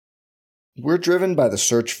We're driven by the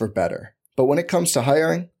search for better. But when it comes to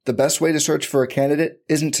hiring, the best way to search for a candidate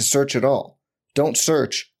isn't to search at all. Don't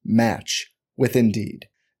search, match with Indeed.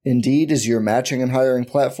 Indeed is your matching and hiring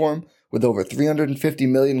platform with over 350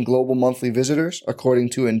 million global monthly visitors,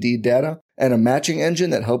 according to Indeed data, and a matching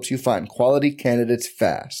engine that helps you find quality candidates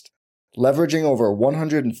fast. Leveraging over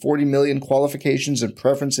 140 million qualifications and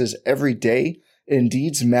preferences every day,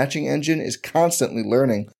 Indeed's matching engine is constantly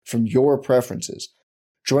learning from your preferences.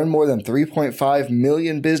 Join more than 3.5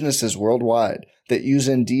 million businesses worldwide that use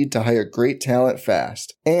Indeed to hire great talent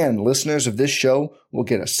fast. And listeners of this show will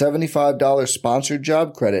get a $75 sponsored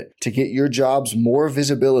job credit to get your jobs more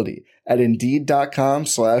visibility at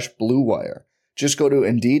Indeed.com/Blue Wire. Just go to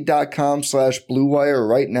Indeed.com/Blue Wire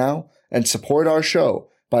right now and support our show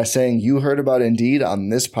by saying you heard about Indeed on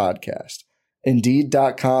this podcast.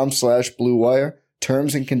 Indeed.com/Blue Wire.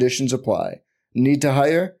 Terms and conditions apply. Need to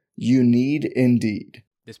hire? You need Indeed.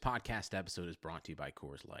 This podcast episode is brought to you by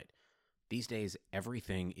Coors Light. These days,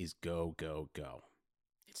 everything is go, go, go.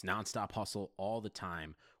 It's nonstop hustle all the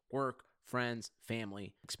time. Work, friends,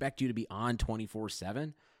 family, expect you to be on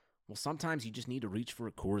 24/7. Well, sometimes you just need to reach for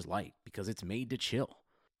a Coors Light because it's made to chill.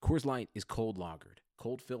 Coors Light is cold lagered,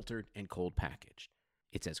 cold filtered, and cold packaged.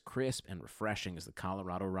 It's as crisp and refreshing as the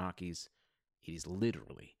Colorado Rockies. It is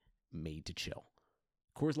literally made to chill.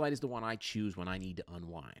 Coors Light is the one I choose when I need to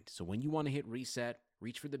unwind. So when you want to hit reset,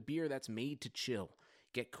 reach for the beer that's made to chill.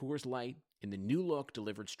 Get Coors Light in the new look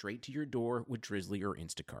delivered straight to your door with Drizzly or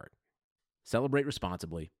Instacart. Celebrate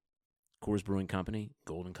responsibly. Coors Brewing Company,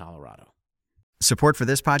 Golden, Colorado. Support for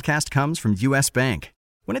this podcast comes from U.S. Bank.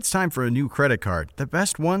 When it's time for a new credit card, the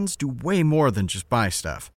best ones do way more than just buy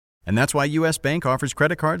stuff. And that's why U.S. Bank offers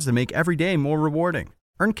credit cards that make every day more rewarding.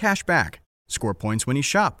 Earn cash back, score points when you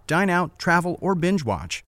shop, dine out, travel, or binge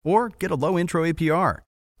watch, or get a low intro APR.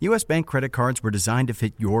 U.S. Bank credit cards were designed to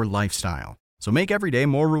fit your lifestyle. So make every day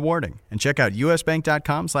more rewarding and check out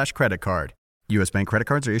usbank.com/credit card. U.S. Bank credit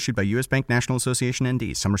cards are issued by U.S. Bank National Association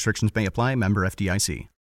ND. Some restrictions may apply. Member FDIC.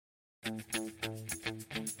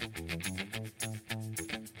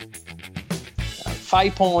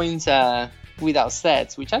 5 points without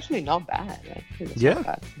sets, which actually not bad. Right?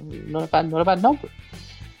 Yeah. Not a bad number.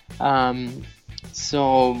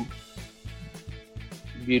 So,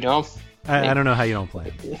 you know, I don't know how you don't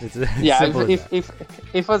play. It's yeah, simple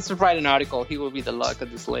if I was to write an article, he would be the luck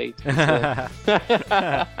of the slate.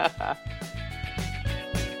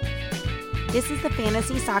 This is the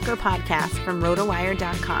Fantasy Soccer Podcast from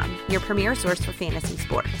RotoWire.com, your premier source for fantasy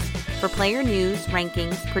sports. For player news,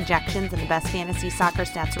 rankings, projections, and the best fantasy soccer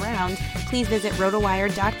stats around, please visit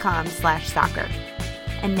RotoWire.com/soccer.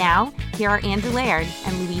 And now, here are Andrew Laird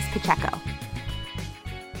and Luis Pacheco.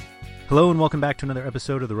 Hello and welcome back to another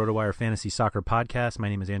episode of the RotoWire Fantasy Soccer Podcast. My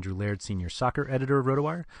name is Andrew Laird, Senior Soccer Editor of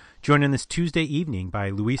RotoWire, joined on this Tuesday evening by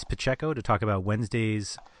Luis Pacheco to talk about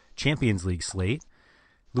Wednesday's Champions League slate.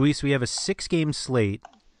 Luis, we have a 6-game slate.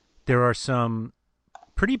 There are some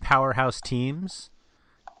pretty powerhouse teams,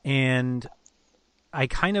 and I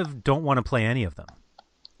kind of don't want to play any of them.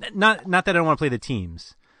 Not that I don't want to play the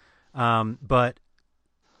teams, but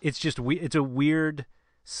it's just it's a weird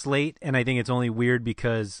slate, and I think it's only weird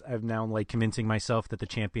because I'm now convincing myself that the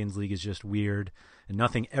Champions League is just weird and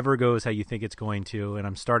nothing ever goes how you think it's going to, and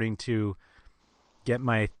I'm starting to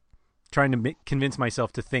trying to convince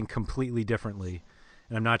myself to think completely differently,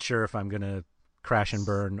 and I'm not sure if I'm going to crash and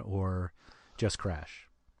burn or just crash.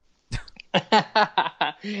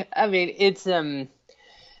 I mean,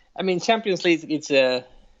 Champions League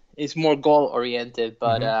it's more goal oriented,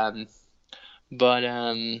 but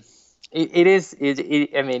it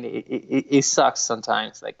sucks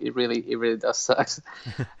sometimes. Like it really does suck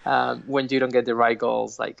when you don't get the right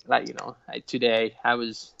goals. Like today, I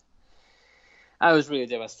was really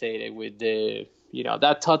devastated with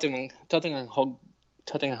that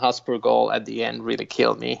Tottenham Hotspur goal at the end really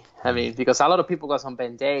killed me. I mean, because a lot of people got on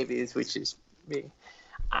Ben Davies, which is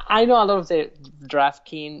I know a lot of the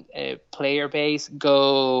DraftKings player base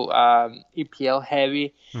go EPL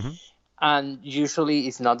heavy. Mm-hmm. And usually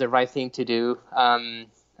it's not the right thing to do.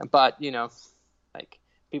 But,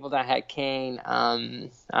 people that had Kane,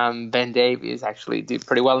 Ben Davies actually did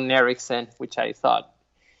pretty well in Eriksen, which I thought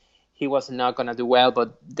he was not going to do well.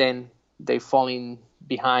 But then they falling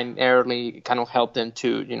behind early kind of helped them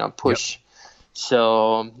to, push. Yep.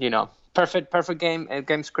 So, perfect game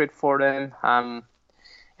script for them.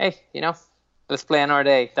 Hey, let's play another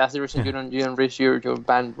day. That's the reason you don't reach your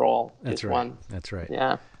band roll. That's right. One. That's right.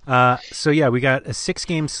 Yeah. We got a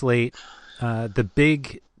 6-game slate. The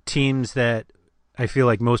big teams that I feel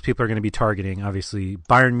like most people are going to be targeting, obviously,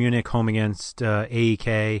 Bayern Munich home against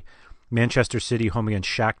AEK, Manchester City home against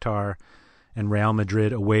Shakhtar, and Real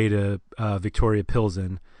Madrid away to Victoria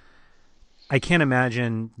Pilsen. I can't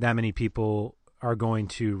imagine that many people are going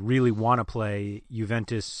to really want to play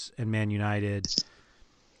Juventus and Man United,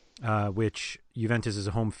 which Juventus is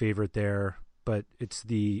a home favorite there, but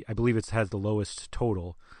I believe it has the lowest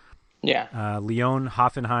total. Yeah. Lyon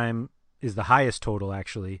Hoffenheim is the highest total,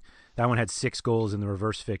 actually. That one had 6 goals in the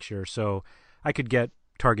reverse fixture, so I could get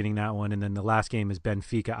targeting that one. And then the last game is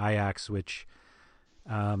Benfica Ajax, which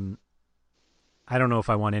I don't know if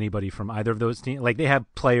I want anybody from either of those teams. Like, they have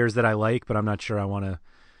players that I like, but I'm not sure I want to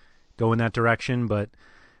go in that direction. But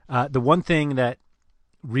the one thing that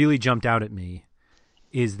really jumped out at me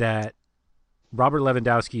is that Robert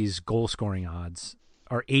Lewandowski's goal scoring odds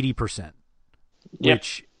are 80%,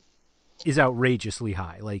 which is outrageously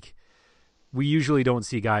high. Like, we usually don't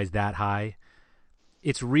see guys that high.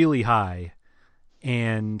 It's really high,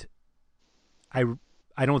 and I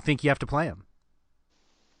don't think you have to play him.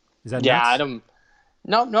 Is that nuts? I don't.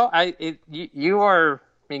 No. You are. I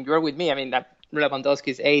mean, you're with me. I mean, that Lewandowski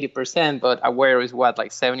is 80%, but Aguero is what,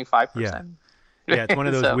 like 75%. Yeah, it's one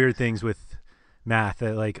of those weird things with math.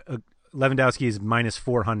 That, like, Lewandowski is minus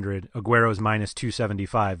 400, Aguero is minus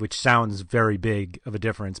 275, which sounds very big of a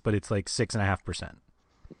difference, but it's like 6.5%.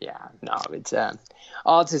 Yeah, no, it's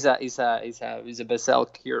odds is a Bessel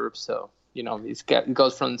curve, so it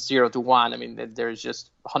goes from 0 to 1. I mean, there's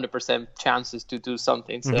just 100% chances to do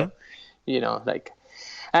something. So,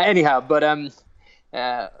 anyhow, but I'm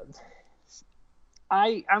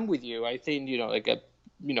with you. I think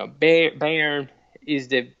Bayern is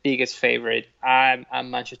the biggest favorite. I'm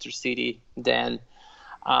Manchester City then,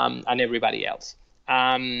 and everybody else.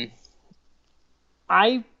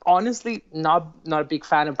 I honestly not a big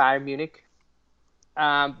fan of Bayern Munich,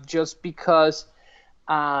 just because,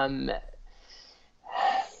 I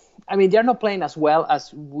mean, they're not playing as well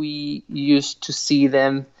as we used to see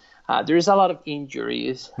them. There's a lot of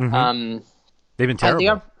injuries. Mm-hmm. They've been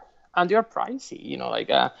terrible. And they are pricey.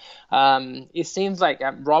 It seems like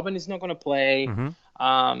Robin is not going to play.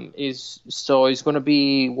 Mm-hmm. It's going to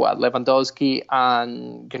be Lewandowski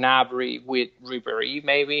and Gnabry with Ribéry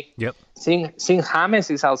maybe. Yep. Seeing James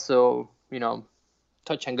is also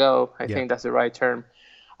touch and go. I think that's the right term.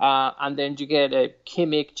 And then you get a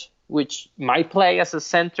Kimmich, which might play as a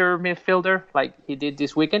center midfielder like he did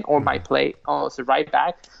this weekend, or might play as a right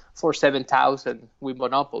back for 7,000 with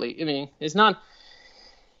Monopoly. I mean, it's not.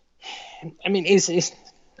 I mean,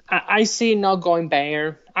 I see not going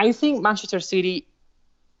Bayern. I think Manchester City,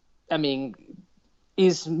 I mean,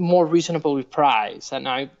 is more reasonable with price. And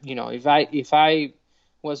if I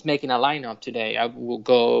was making a lineup today, I will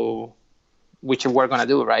go, which we're gonna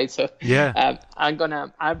do, right? So yeah, I'd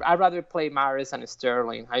rather play Mahrez and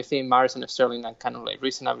Sterling. I think Mahrez and Sterling are kind of like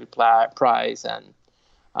reasonably price and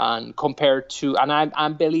compared to, and I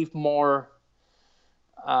believe more.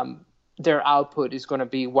 Their output is going to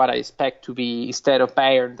be what I expect to be, instead of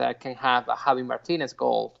Bayern that can have a Javi Martinez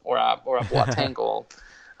goal or a Boateng goal,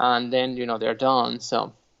 and then they're done.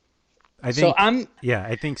 So I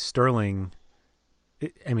think Sterling.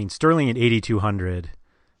 I mean, Sterling at 8,200,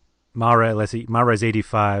 Mahrez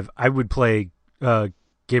 85. I would play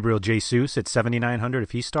Gabriel Jesus at 7,900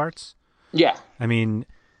 if he starts. Yeah, I mean,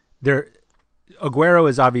 Aguero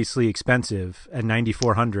is obviously expensive at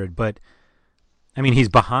 9,400, but I mean, he's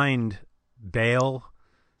behind Bale,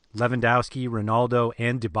 Lewandowski, Ronaldo,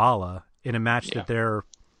 and Dybala in a match that they're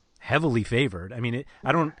heavily favored. I mean,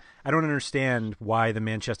 I don't understand why the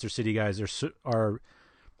Manchester City guys are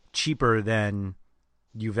cheaper than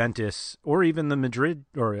Juventus or even the Madrid,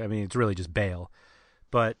 or I mean, it's really just Bale.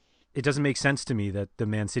 But it doesn't make sense to me that the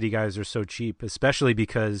Man City guys are so cheap, especially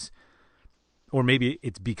because, or maybe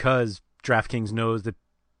it's because DraftKings knows that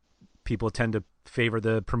people tend to favor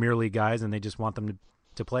the Premier League guys and they just want them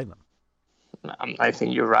to play them. I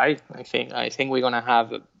think you're right. I think we're gonna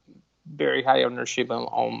have a very high ownership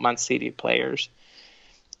on Man City players,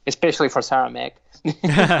 especially for Saramek.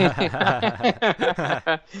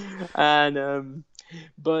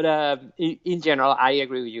 But in general, I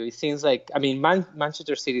agree with you. It seems like, I mean,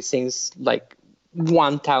 Manchester City seems like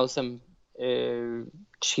 1,000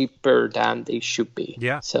 cheaper than they should be.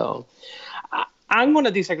 Yeah. So I'm going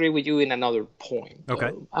to disagree with you in another point.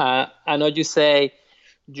 Okay. I know you say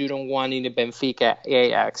you don't want any Benfica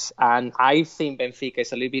Ajax, and I think Benfica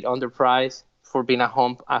is a little bit underpriced for being a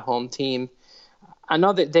home team. I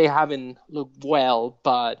know that they haven't looked well,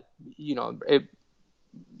 but you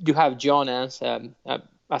have Jonas at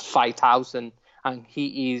 5,000, and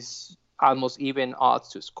he is almost even odds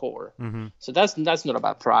to score. Mm-hmm. So that's not a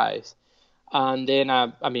bad price. And then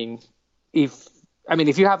I mean, if I mean,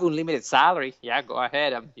 if you have unlimited salary, yeah, go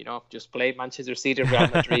ahead. Just play Manchester City, Real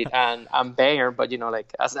Madrid, and Bayern. But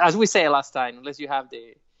like as we say last time, unless you have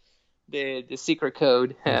the secret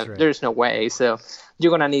code, Right. there's no way. So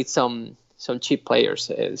you're gonna need some cheap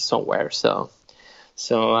players somewhere. So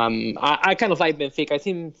I kind of like Benfica. I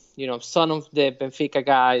think some of the Benfica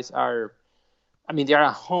guys are. I mean, they're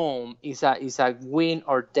at home. It's a win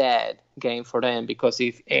or dead game for them, because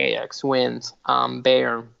if Ajax wins,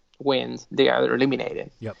 Bayern wins, they are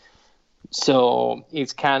eliminated. Yep. So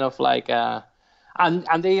it's kind of like and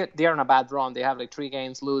they're on a bad run. They have like 3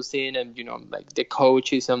 games losing, and like the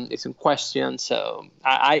coach is in question. So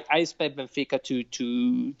I expect Benfica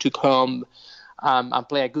to come and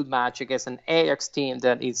play a good match against an Ajax team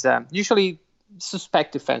that is usually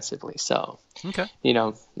suspect defensively. So Okay.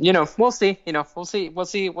 we'll see.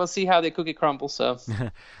 We'll see how the cookie crumbles. So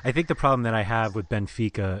I think the problem that I have with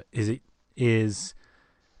Benfica is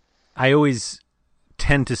I always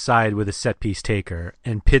tend to side with a set piece taker,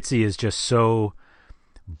 and Pizzi is just so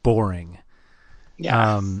boring.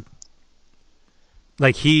 yeah.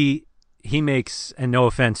 Like he makes, and no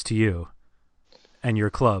offense to you and your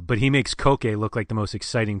club, but he makes Koke look like the most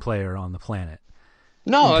exciting player on the planet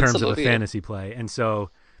No, in terms absolutely. of a fantasy play. And so,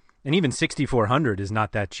 and even 6,400 is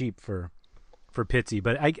not that cheap for Pizzi.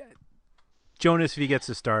 But Jonas, if he gets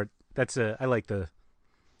to start, I like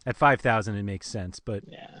at 5,000 it makes sense. But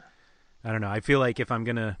Yeah. I don't know. I feel like I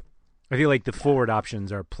feel like the forward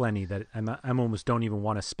options are plenty that I'm almost don't even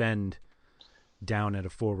want to spend down at a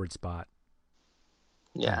forward spot.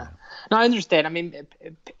 Yeah. No, I understand. I mean,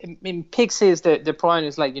 Pixies, the point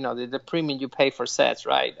is like, the premium you pay for sets,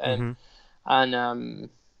 right? And I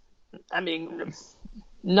mean,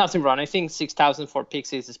 nothing wrong. I think 6,000 for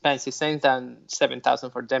Pixies is expensive, same than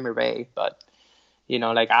 7,000 for Demirbay. But,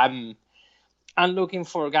 like I'm looking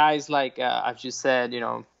for guys like, as you said,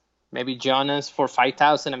 maybe Jonas for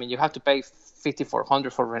 5,000. I mean, you have to pay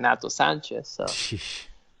 5,400 for Renato Sanchez. So. Sheesh.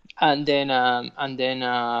 And then I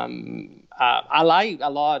like a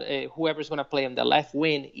lot whoever's going to play on the left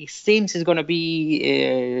wing. It seems it's going to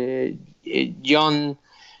be a young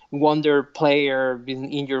wonder player, been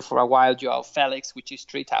injured for a while, Joao Felix, which is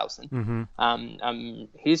 3,000.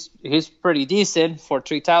 He's pretty decent for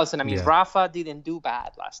 3,000. I mean, Yeah. Rafa didn't do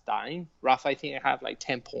bad last time. Rafa, I think, I have like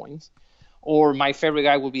 10 points. Or my favorite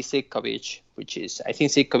guy would be Sitkovic, I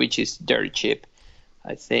think Sitkovic is dirty cheap.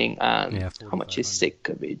 I think how much is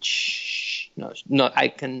Sitkovic? No, I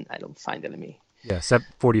don't find it. Let me. Yeah,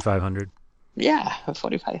 4,500. Yeah,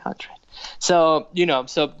 4,500. So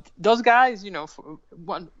so those guys,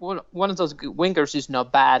 one of those wingers is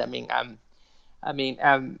not bad.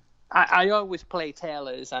 I always play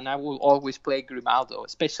Tellez, and I will always play Grimaldo,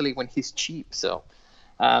 especially when he's cheap. So,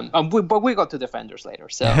 but we got to defenders later.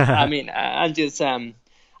 So I mean, I'm just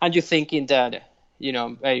thinking that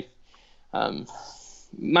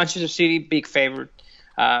Manchester City, big favorite.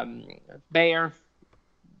 Bayern,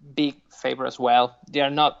 big favorite as well. They are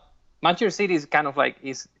not. Manchester City is kind of like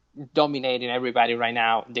is dominating everybody right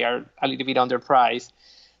now. They are a little bit underpriced,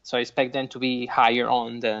 so I expect them to be higher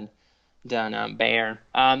on than Bayern.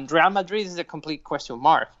 Real Madrid is a complete question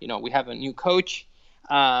mark. We have a new coach.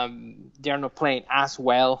 They are not playing as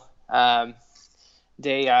well. Santiago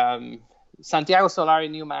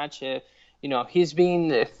Solari new match. He's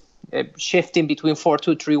been shifting between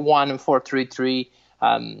 4-2-3-1 and 4-3-3.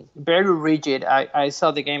 Very rigid. I saw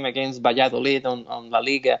the game against Valladolid on La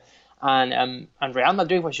Liga, and Real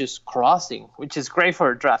Madrid was just crossing, which is great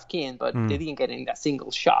for DraftKings, but they didn't get in a single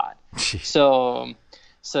shot. So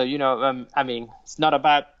it's not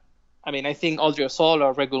about. I think Odriozola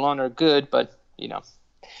or Reguilon are good, but we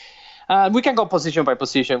can go position by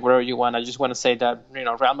position wherever you want. I just want to say that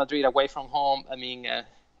Real Madrid away from home.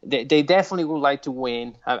 They definitely would like to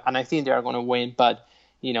win, and I think they are going to win. But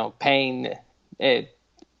paying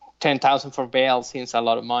 10,000 for Bale seems a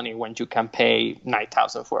lot of money when you can pay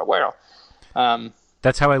 9,000 for Aguero.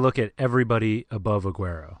 That's how I look at everybody above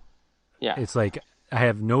Aguero. Yeah, It's like I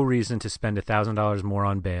have no reason to spend $1,000 more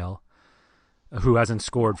on Bale, who hasn't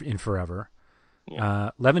scored in forever. Yeah.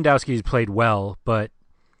 Lewandowski's played well, but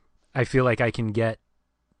I feel like I can get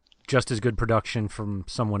just as good production from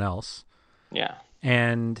someone else. Yeah.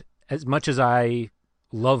 And as much as I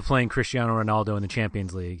love playing Cristiano Ronaldo in the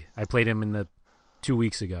Champions League, I played him in the 2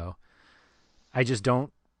 weeks ago. I just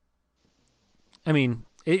don't.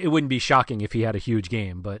 It wouldn't be shocking if he had a huge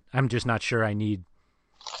game, but I'm just not sure I need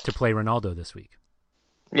to play Ronaldo this week.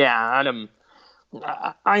 Yeah, Adam.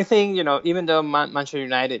 I think even though Manchester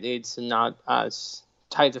United it's not as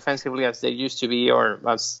tight defensively as they used to be, or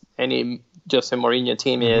as any Jose Mourinho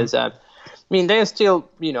team is. They're still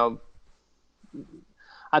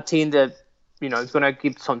a team that it's going to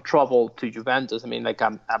give some trouble to Juventus. I mean, like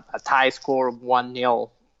a tie score of 1-0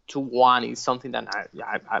 to 1 is something that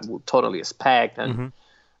I would totally expect. And,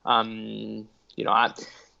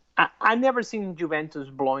 I've never seen Juventus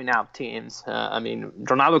blowing out teams. I mean,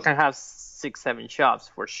 Ronaldo can have 6-7 shots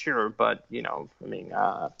for sure, but,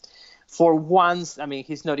 for once, I mean,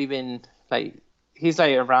 he's not even like, he's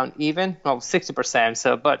like around even, 60%.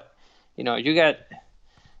 So, but, you got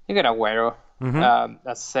Agüero.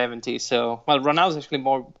 That's 70. So, well, Ronaldo's actually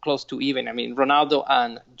more close to even. I mean, Ronaldo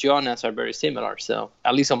and Jonas are very similar. So,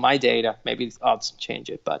 at least on my data, maybe the odds change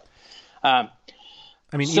it. But, I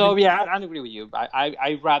agree with you.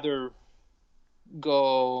 I'd rather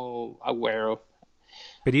go Agüero.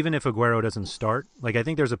 But even if Agüero doesn't start, like, I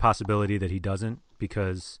think there's a possibility that he doesn't,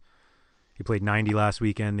 because he played 90 last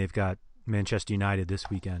weekend. They've got Manchester United this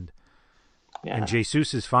weekend. Yeah. And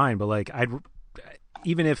Jesus is fine, but like, if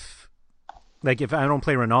I don't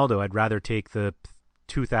play Ronaldo, I'd rather take the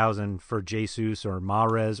 2,000 for Jesus or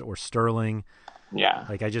Mahrez or Sterling. Yeah.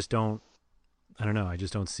 Like, I just don't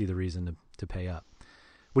see the reason to pay up.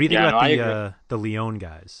 What do you think about the Lyon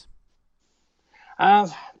guys?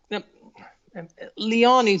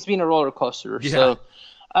 Lyon has been a roller coaster. Yeah. So,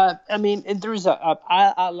 there's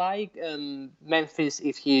I like Memphis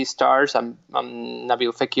if he starts.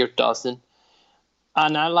 Nabil Fekir doesn't.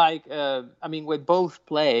 And I like, with both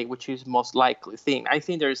play, which is most likely thing, I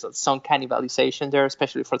think there's some cannibalization there,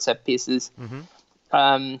 especially for set pieces.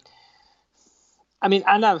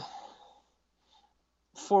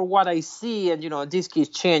 For what I see, and, this keeps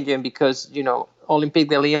changing because, Olympique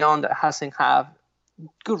de Lyon hasn't had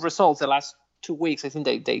good results the last 2 weeks. I think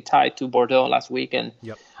they tied to Bordeaux last week. And,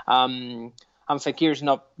 yep. And Fekir's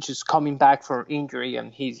not just coming back from injury,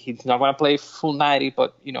 and he's not going to play full 90,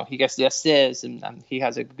 but he gets the assists and he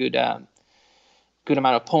has a good amount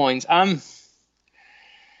of points. Long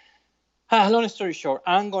story short,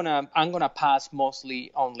 I'm gonna pass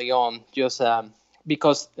mostly on Lyon, just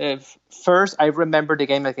because first I remember the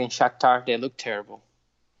game against Shakhtar. They looked terrible.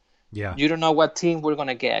 Yeah. You don't know what team we're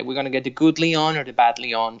gonna get. We're gonna get the good Lyon or the bad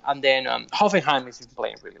Lyon, and then Hoffenheim is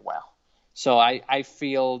playing really well. So I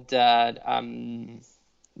feel that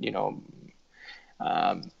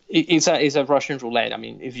it's a Russian roulette. I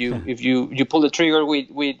mean, if you pull the trigger with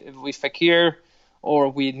Fekir or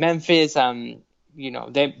with Memphis,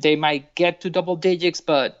 they might get to double digits,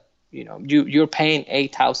 but you're paying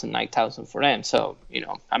 8,000, 9,000 for them. So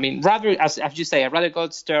rather, as you say, I'd rather go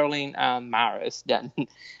Sterling and Mahrez than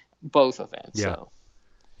both of them. Yeah. So.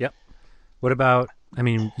 Yep. What about? I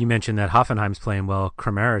mean, you mentioned that Hoffenheim's playing well.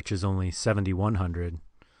 Kramaric is only 7,100.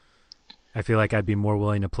 I feel like I'd be more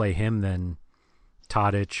willing to play him than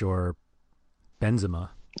Tadic or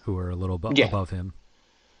Benzema, who are a little above him.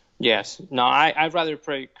 Yes. No, I'd rather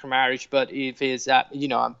play Kramaric, but if it's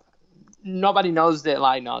nobody knows the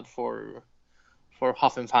lineup for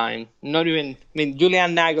Hoffenheim. Not even.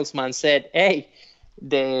 Julian Nagelsmann said, "Hey,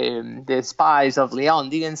 the spies of Lyon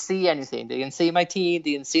didn't see anything. They didn't see my team.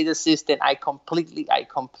 Didn't see the system. I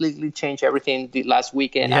completely changed everything the last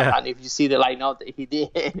weekend." Yeah. And if you see the lineup that he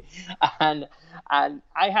did, and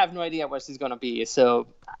I have no idea what he's gonna be. So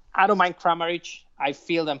I don't mind Kramaric. I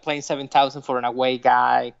feel that playing 7,000 for an away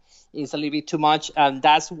guy is a little bit too much, and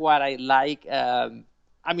that's what I like.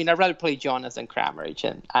 I'd rather play Jonas than Kramaric,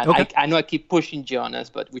 and okay. I know I keep pushing Jonas,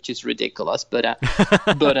 but which is ridiculous. But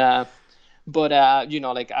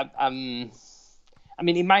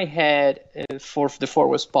in my head, for the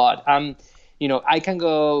forward spot, I can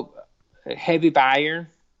go heavy Bayern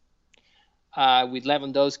with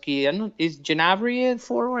Lewandowski. Is Gnabry a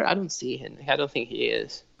forward? I don't see him. I don't think he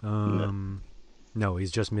is. No,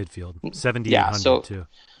 he's just midfield. 7,800 too.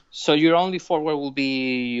 So your only forward will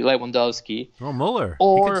be Lewandowski. Oh, Muller.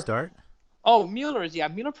 Or, he could start. Oh, Muller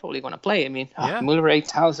probably going to play. Muller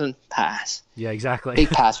 8,000 pass. Yeah, exactly. Big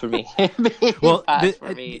pass for me.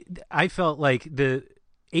 I felt like the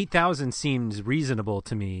 8,000 seems reasonable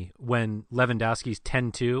to me when Lewandowski's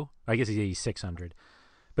 10-2. I guess he's 600.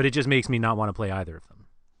 But it just makes me not want to play either of them.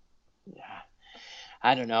 Yeah.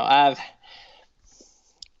 I don't know.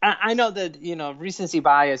 I know that, recency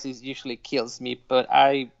bias usually kills me, but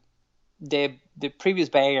the previous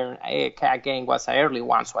Bayern game was an early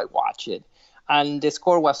one, so I watched it. And the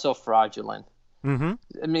score was so fraudulent.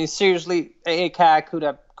 Mm-hmm. Seriously, AEK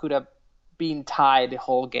could have been tied the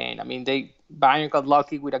whole game. Bayern got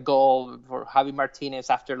lucky with a goal for Javi Martinez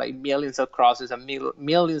after millions of crosses and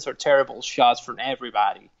millions of terrible shots from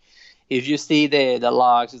everybody. If you see the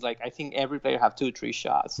logs, it's I think every player have 2-3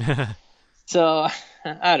 shots. So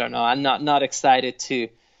I don't know. I'm not excited to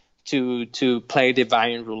play the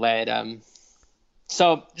Bayern roulette.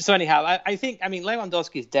 So anyhow, I think, I mean,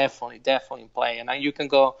 Lewandowski is definitely in play, and you can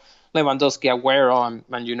go Lewandowski, Aguero,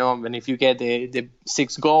 and you know, and if you get the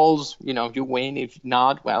 6 goals, you know, you win. If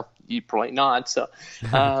not, well, you probably not. So,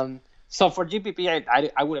 so for GPP,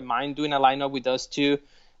 I wouldn't mind doing a lineup with those two.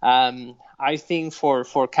 I think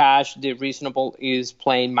for cash, the reasonable is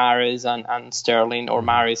playing Mahrez and Sterling, or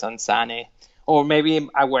Mahrez and Sané, or maybe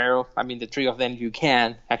Aguero. I mean, the 3 of them you could.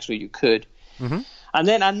 Mm-hmm. And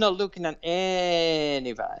then I'm not looking at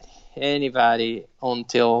anybody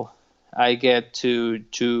until I get to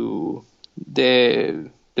the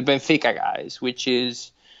Benfica guys, which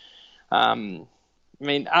is, I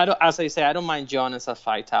mean, as I say, I don't mind Jonas at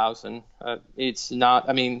 5,000. It's not,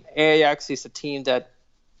 I mean, Ajax is a team that,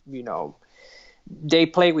 you know, they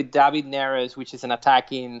play with David Neres, which is an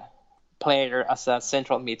attacking player, as a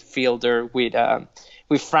central midfielder,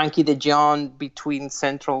 with Frankie de Jong between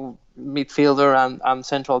central midfielder and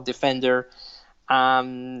central defender,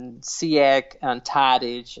 Ziyech and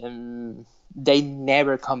Tadic, and they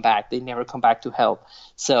never come back. They never come back to help.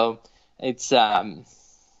 So it's I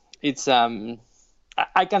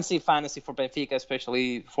can see fantasy for Benfica,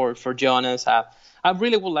 especially for Jonas. I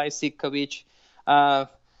really would like Sitkovic.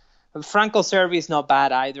 Franco Cervi is not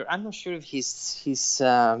bad either. I'm not sure if he's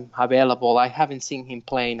available. I haven't seen him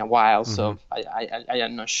play in a while, so I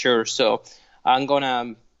am not sure. So I'm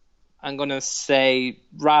gonna say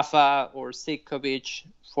Rafa or Sitkovic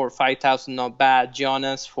for 5,000, not bad.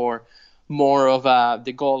 Jonas for more of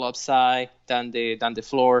the goal upside than the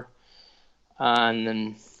floor,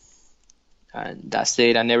 and that's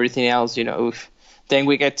it. And everything else, you know, then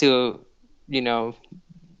we get to, you know,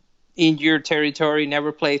 injured territory,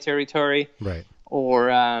 never play territory, right? Or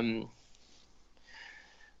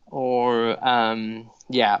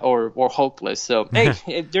hopeless. So hey,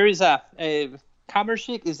 if there is a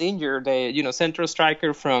Kamershik is injured, central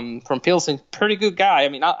striker from Pilsen, pretty good guy. I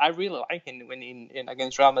mean, I really like him when in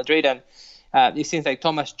against Real Madrid, and it seems like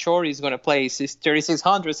Thomas Chori is going to play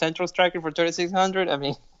 3,600 central striker for 3,600. I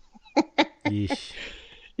mean,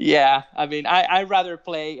 yeah. I mean, I'd rather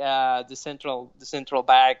play the central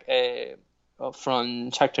back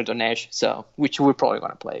from Shakhtar Donetsk, so which we're probably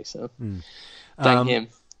going to play. So thank him.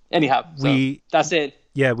 Anyhow, that's it.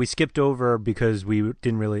 Yeah, we skipped over because we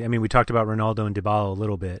didn't really. I mean, we talked about Ronaldo and Dybala a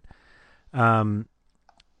little bit.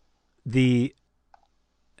 The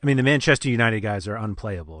Manchester United guys are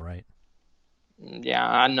unplayable, right? Yeah,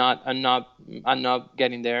 I'm not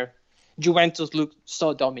getting there. Juventus look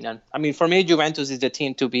so dominant. I mean, for me, Juventus is the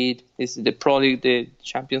team to beat. Is probably the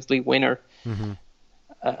Champions League winner. Mm-hmm.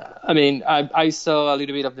 I mean, I saw a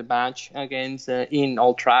little bit of the match against in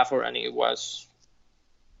Old Trafford, and it was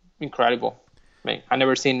incredible. I mean, I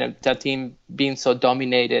never seen that team being so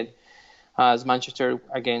dominated as Manchester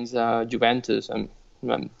against Juventus, and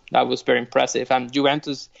that was very impressive. And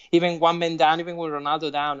Juventus, even one man down, even with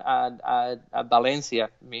Ronaldo down at Valencia,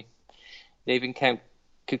 I mean, they even could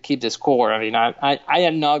keep the score. I mean, I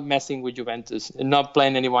am not messing with Juventus, not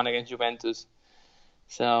playing anyone against Juventus.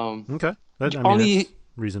 So okay, that's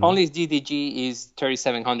reasonable. Only his DDG is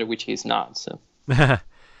 3,700, which he's not. So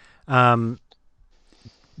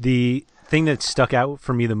the thing that stuck out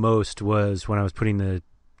for me the most was when I was putting the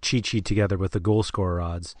cheat sheet together with the goal scorer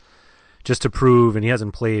odds, just to prove, and he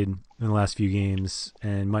hasn't played in the last few games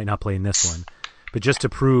and might not play in this one, but just to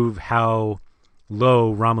prove how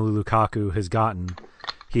low Romelu Lukaku has gotten.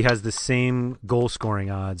 He has the same goal scoring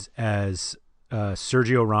odds as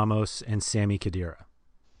Sergio Ramos and Sami Khedira.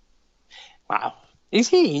 Wow. Is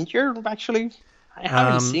he injured, actually? I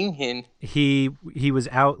haven't seen him. He was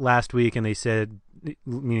out last week, and they said,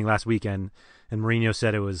 meaning last weekend, and Mourinho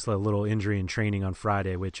said it was a little injury in training on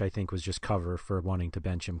Friday, which I think was just cover for wanting to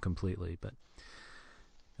bench him completely. But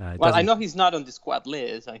well, I know he's not on the squad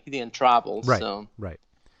list. He didn't travel. Right, so. Right.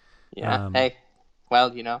 Yeah, hey,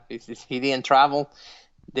 well, you know, if he didn't travel,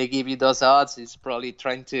 they give you those odds. He's probably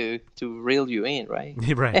trying to reel you in, right?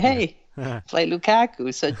 Right. Hey, play Lukaku.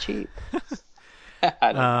 It's so cheap.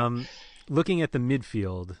 Looking at the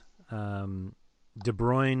midfield, De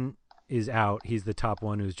Bruyne is out. He's the top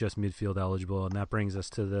one who's just midfield eligible, and that brings us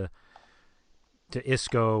to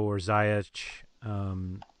Isco or Ziyech.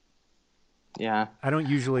 Yeah. I don't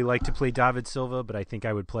usually like to play David Silva, but I think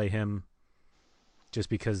I would play him just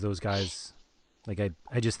because those guys, like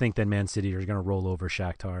I just think that Man City are going to roll over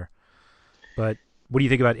Shakhtar. But what do you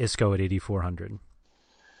think about Isco at 8,400?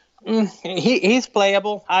 He's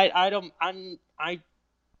playable. I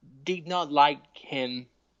did not like him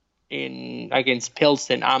against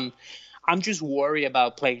Pilsen. I'm just worried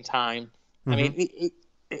about playing time. Mm-hmm. I mean,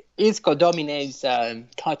 Isco dominates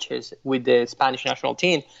touches with the Spanish national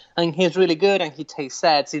team, and he's really good, and he takes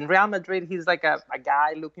sets. In Real Madrid, he's like a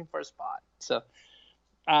guy looking for a spot. So,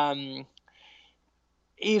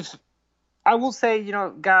 if I will say,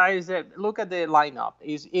 guys, look at the lineup.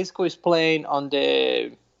 Isco is playing on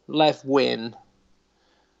the left wing.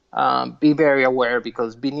 Be very aware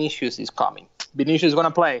because Vinicius is coming. Vinicius is going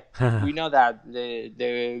to play. We know that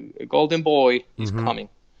the golden boy is coming.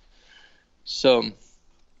 So,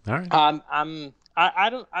 all right.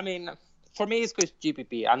 I mean, for me, Isco is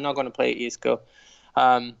GPP. I'm not going to play Isco.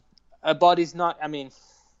 But it's not.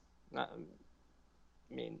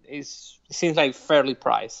 It seems like fairly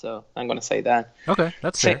priced, so I'm going to say that. Okay,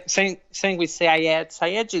 that's fair. Same with Sayed.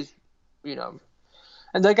 Sayed is,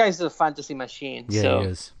 and that guy's a fantasy machine. Yeah, so he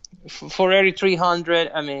is. For every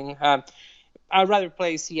 300, I'd rather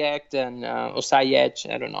play Ziyech than or Sayed.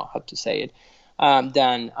 I don't know how to say it.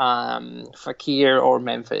 Than Fakir or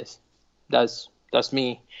Memphis. That's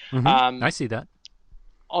me. I see that.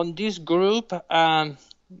 On this group,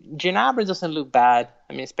 Gnabry doesn't look bad.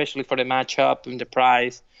 Especially for the matchup and the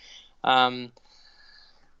price.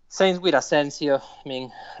 Same with Asensio.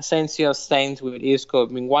 Asensio, same with Isco.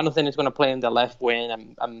 One of them is going to play in the left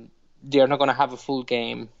wing. They're not going to have a full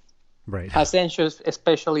game. Right. Asensio,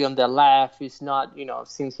 especially on the left, is not,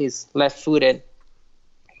 since he's left-footed,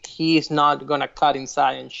 he's not going to cut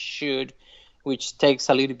inside and shoot, which takes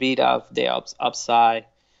a little bit of the upside.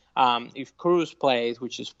 If Cruz plays,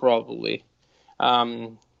 which is probably,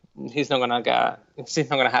 he's not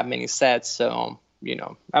gonna have many sets. So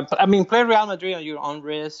play Real Madrid on your own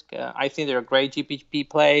risk. I think they're a great GPP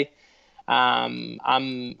play.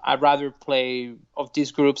 I'd rather play of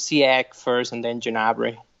this group Ziyech first and then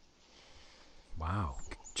Gnabry. Wow,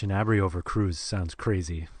 Gnabry over Cruz sounds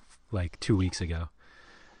crazy. Like 2 weeks ago.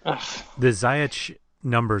 The Ziyech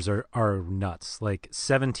numbers are nuts. Like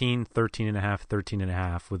 17, 13.5,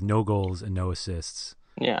 13.5 with no goals and no assists.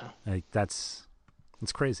 Yeah. Like it's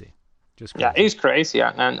crazy. Just crazy. Yeah, it's crazy.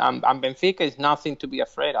 And Benfica is nothing to be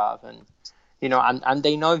afraid of. And, and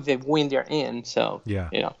they know if they win, they're in. So, yeah.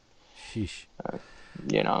 Sheesh.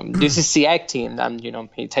 This is the Ziyech team. And,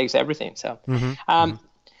 he takes everything. So,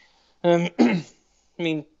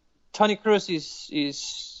 Tony Cruz is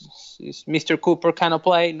Mr. Cooper kind of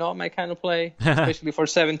play, not my kind of play, especially for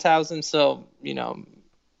 7,000. So,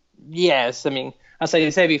 yes, as I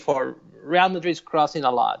said before, Real Madrid's crossing a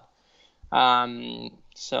lot.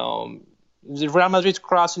 So the Real Madrid's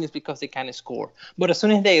crossing is because they can't score. But as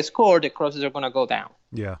soon as they score, the crosses are going to go down.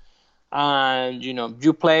 Yeah. And,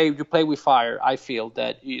 you play with fire. I feel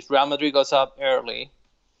that if Real Madrid goes up early,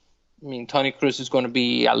 Tony Cruz is going to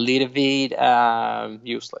be a little bit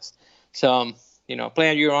useless. So, play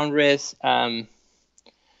at your own risk.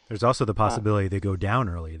 There's also the possibility they go down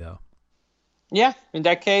early, though. Yeah, in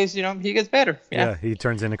that case, he gets better. Yeah, he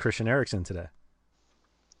turns into Christian Eriksen today.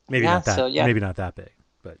 Maybe not that. So, maybe not that big,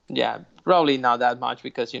 but yeah, probably not that much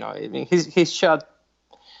because his shot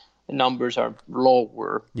numbers are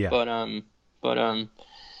lower. Yeah. But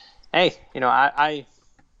hey, I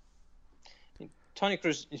Tony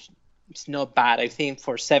Cruz is not bad. I think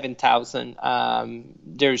for 7,000,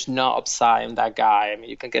 there's no upside on that guy.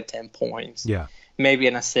 You can get 10 points. Yeah. Maybe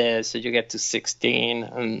an assist, so you get to 16,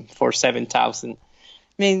 and for 7,000.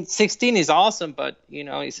 16 is awesome, but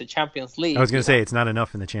it's a Champions League. I was going to say it's not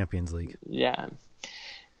enough in the Champions League. Yeah.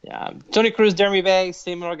 Tony Cruz, Jeremy Bay,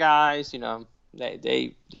 similar guys.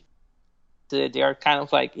 They are kind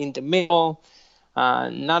of like in the middle,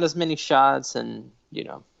 not as many shots, and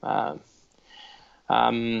I'm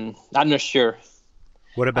not sure.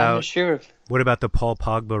 What about? I'm not sure. What about the Paul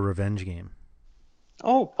Pogba revenge game?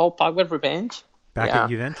 Oh, Paul Pogba revenge. Back at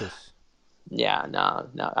Juventus. Yeah, no,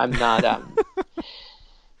 I'm not.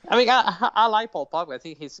 I like Paul Pogba. I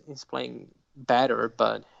think he's playing better,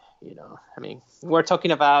 but we're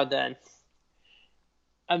talking about that.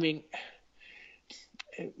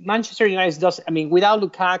 Manchester United does. Without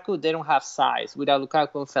Lukaku, they don't have size. Without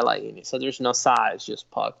Lukaku and Fellaini, so there's no size,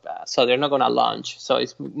 just Pogba. So they're not going to launch. So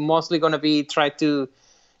it's mostly going to be try to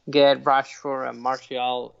get Rashford and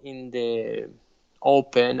Martial in the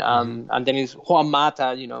open, and then it's Juan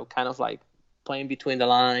Mata, kind of like playing between the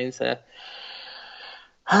lines. Can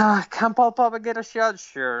Paul Pogba get a shot?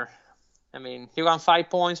 Sure. He won 5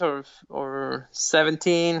 points or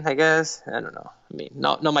 17, I guess. I don't know.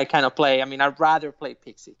 Not my kind of play. I'd rather play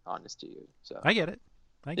Pixie, honest to you. So I get it.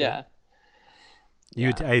 Yeah.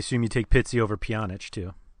 I assume you take Pizzi over Pjanic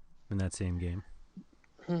too in that same game.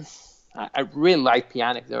 I really like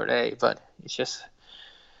Pjanic the other day, but it's just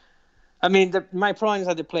I mean, my problem is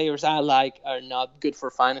that the players I like are not good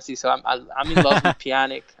for fantasy. So I'm in love with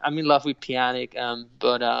Pjanic.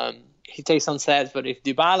 But he takes some sets. But if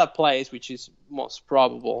Dybala plays, which is most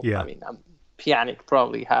probable, Yeah. I mean, Pjanic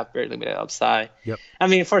probably have very limited upside. Yep. I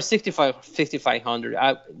mean, for 5,500,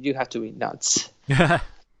 you have to be nuts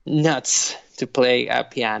to play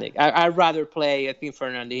Pjanic. I'd rather play, I think,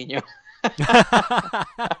 Fernandinho.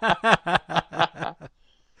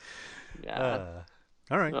 Yeah.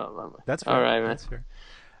 All right. That's fair. All right, man. That's fair.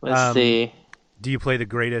 Let's see. Do you play the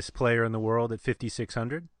greatest player in the world at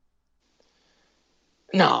 5,600?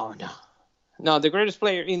 No. The greatest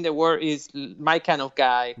player in the world is my kind of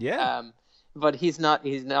guy. Yeah. But he's not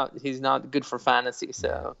good for fantasy.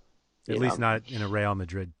 So At least not in a Real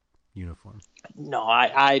Madrid uniform. No,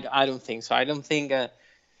 I don't think so. I don't think. I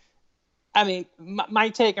mean, my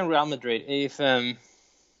take on Real Madrid,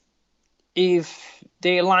 if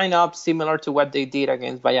they line up similar to what they did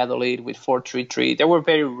against Valladolid with 4-3-3, they were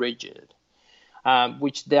very rigid,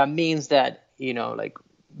 which that means that, like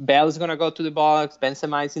Bale is going to go to the box,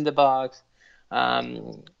 Benzema is in the box.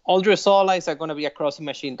 Odriozola is going to be a crossing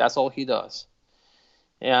machine. That's all he does.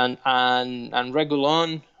 And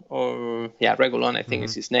Reguilon, Reguilon, I think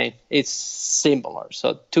is his name. It's similar.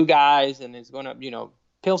 So two guys, and it's going to,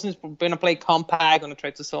 Pilsen's going to play compact, going to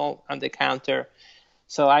try to solve on the counter.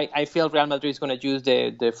 So I feel Real Madrid is going to use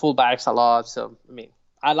the fullbacks a lot. So, I mean,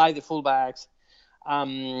 I like the fullbacks.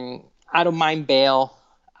 I don't mind Bale,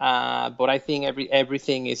 but I think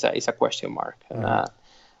everything is a question mark.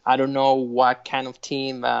 I don't know what kind of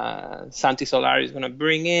team Santi Solari is going to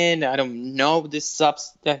bring in. I don't know the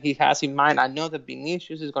subs that he has in mind. I know that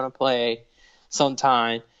Vinicius is going to play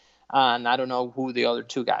sometime, and I don't know who the other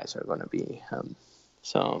two guys are going to be.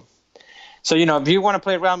 So if you want to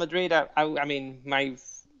play Real Madrid, I mean, my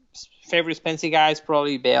favorite expensive guy is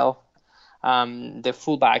probably Bale. The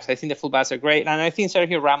fullbacks, I think the fullbacks are great, and I think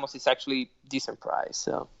Sergio Ramos is actually decent price,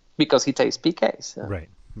 so because he takes PKs. So. Right.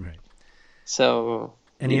 So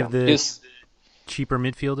any of the cheaper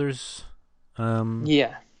midfielders?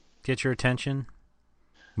 Get your attention.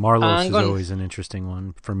 Marlos is always an interesting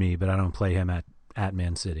one for me, but I don't play him at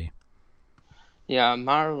Man City. Yeah,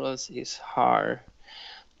 Marlos is hard.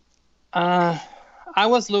 I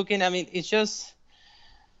was looking. I mean, it's just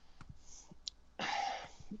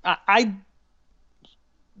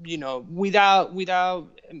without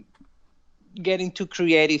getting too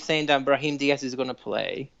creative, saying that Brahim Diaz is going to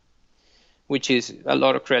play, which is a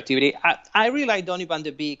lot of creativity. I really like Donny van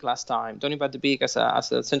de Beek last time. Donny van de Beek as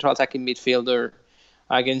a central attacking midfielder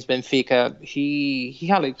against Benfica. He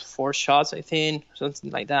had like 4 shots, I think,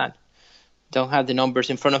 something like that. Don't have the numbers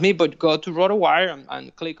in front of me, but go to RotoWire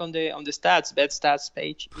and click on the stats, bet stats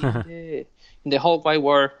page in the whole wide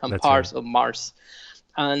world and That's parts right. of Mars.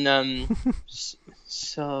 And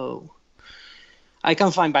so I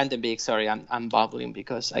can find Van de Beek. Sorry, I'm bubbling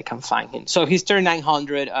because I can find him. So he's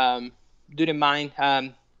 3,900. Do the mind.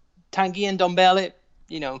 Tanguy and Ndombele,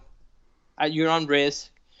 at your own risk.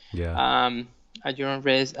 Yeah. At your own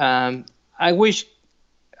risk. I wish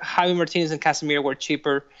Javi Martinez and Casemiro were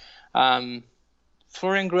cheaper.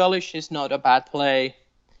 Florian Grealish is not a bad play.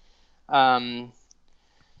 I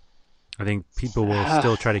think people will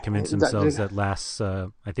still try to convince themselves that last, I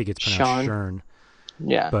think it's pronounced Schern.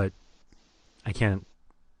 Yeah. But I can't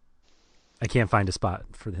find a spot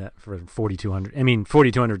for that for 4,200. I mean,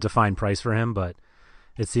 4,200 is a fine price for him, but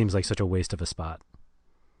it seems like such a waste of a spot.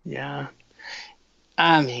 Yeah.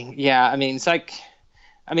 I mean, it's like,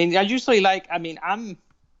 I usually like, I'm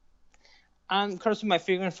crossing my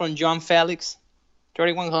fingers from John Felix,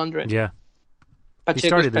 3,100. Yeah. Pacheco he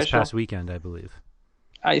started special. this past weekend, I believe.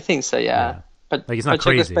 I think so, yeah. But like, it's not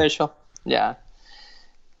Pacheco crazy. special. Yeah.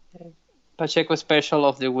 Pacheco special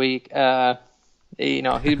of the week. He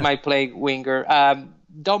might play winger.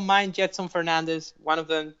 Don't mind Jetson Fernandez. One of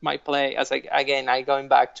them might play. I going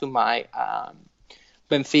back to my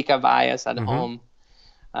Benfica bias at home.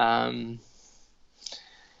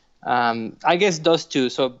 I guess those two.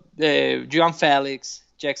 So João Felix,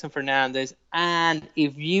 Jackson Fernandez, and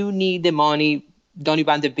if you need the money, Donny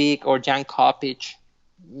van de Beek or Jan Kopic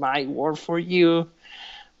might work for you.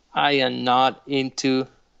 I am not into.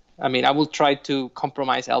 I will try to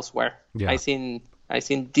compromise elsewhere. Yeah. I think we're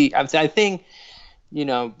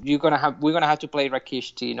gonna have to play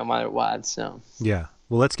Rakitic no matter what. So Yeah.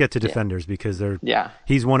 Well, let's get to defenders because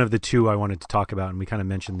he's one of the two I wanted to talk about, and we kind of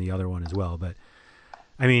mentioned the other one as well. But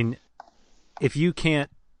if you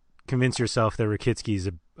can't convince yourself that Rakitsky's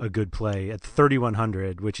a good play at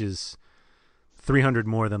 3,100, which is 300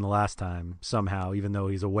 more than the last time somehow, even though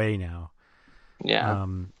he's away now. Yeah.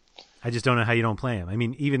 I just don't know how you don't play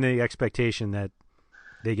him. Even the expectation that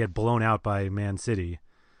they get blown out by Man City.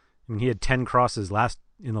 I mean, he had 10 crosses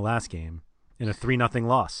in the last game in a 3-0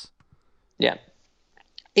 loss. Yeah.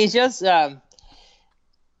 It's just, Shakhtar,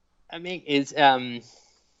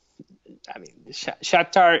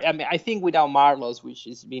 I think without Marlos, which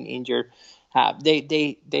has been injured,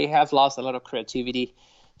 they have lost a lot of creativity.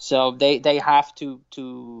 So they have to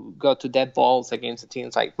go to dead balls against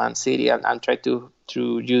teams like Man City and try to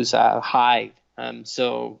use a high.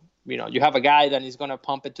 So, you have a guy that is going to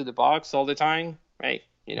pump it to the box all the time, right?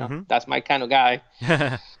 That's my kind of guy.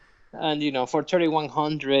 And, for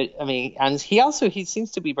 3,100, and he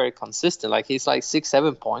seems to be very consistent. Like, he's like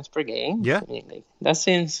 6-7 points per game. Yeah. That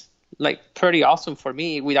seems like pretty awesome for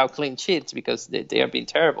me without clean sheets because they have been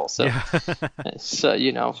terrible. So, yeah.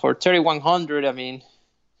 For 3,100,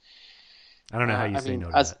 I don't know how you say no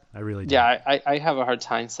to that. I really do. Yeah, I have a hard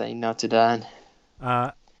time saying no to that.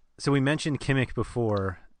 So we mentioned Kimmich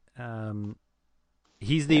before.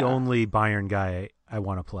 He's the only Bayern guy I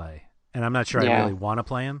want to play. And I'm not sure I really want to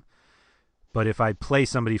play him. But if I play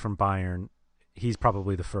somebody from Bayern, he's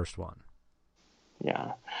probably the first one.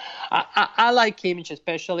 Yeah. I like Kimmich,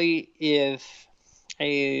 especially if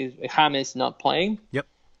James is not playing. Yep.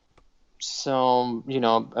 So,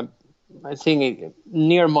 I think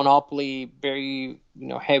near monopoly, very,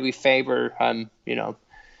 heavy favor.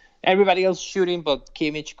 Everybody else shooting, but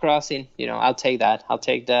Kimmich crossing, I'll take that.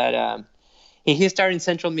 If he's starting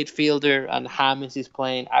central midfielder and James is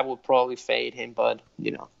playing, I would probably fade him. But,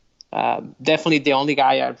 definitely the only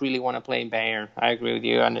guy I really want to play in Bayern. I agree with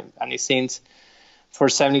you. And it seems for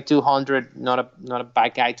 7,200, not a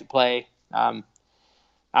bad guy to play.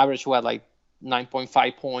 Average, like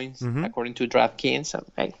 9.5 points according to DraftKings. So,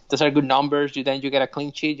 hey, those are good numbers. You get a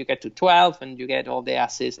clean sheet, you get to 12, and you get all the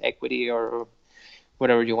assist equity or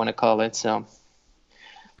whatever you want to call it. So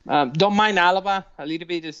don't mind Alaba. A little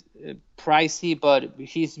bit is pricey, but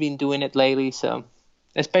he's been doing it lately. So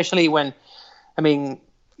especially when, it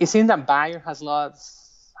seems that Bayern has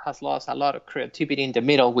lost a lot of creativity in the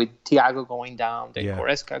middle with Thiago going down, then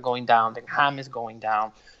Goretzka going down, then James going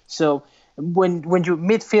down. So when your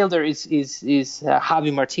midfielder is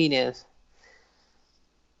Javi Martinez,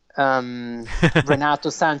 Renato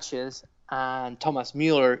Sanchez, and Thomas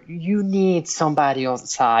Müller, you need somebody on the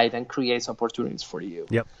side and creates opportunities for you.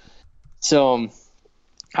 Yep. So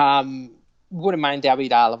wouldn't mind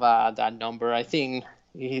David Alaba at that number. I think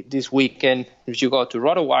this weekend, if you go to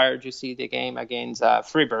RotoWire, you see the game against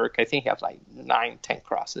Freiburg. I think he has like 9-10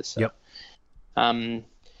 crosses. So. Yep.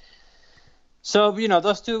 So,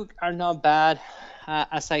 those two are not bad.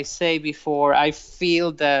 As I say before, I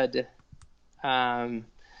feel that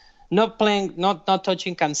not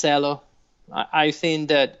touching Cancelo. I think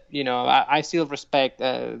that, I still respect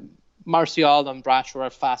Martial and Rashford are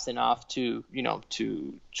fast enough to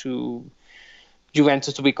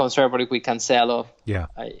Juventus to be conservative with Cancelo. Yeah.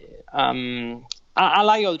 I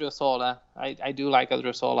like Odriozola. I do like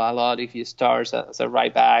Odriozola a lot if he starts as a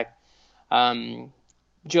right back.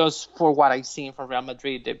 Just for what I've seen from Real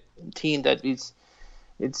Madrid, the team that is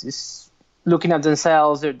looking at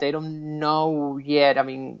themselves, they don't know yet,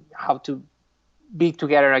 how to be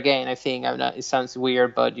together again, I think. It sounds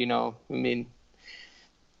weird, but,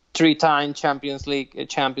 3-time Champions League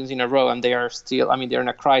champions in a row, and they are still, they're in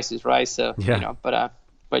a crisis, right? So, Alvaro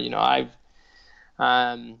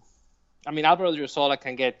Odriozola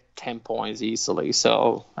can get 10 points easily.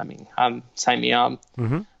 So, sign me up.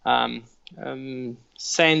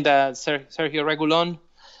 Saying that Sergio Reguilon,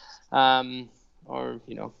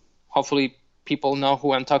 hopefully people know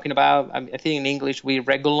who I'm talking about. I think in English we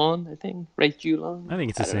Reguilon. I think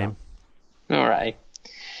it's the same. All right.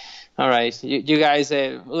 You guys,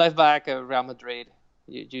 left back Real Madrid.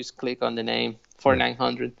 You just click on the name for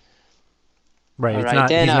 900. Right.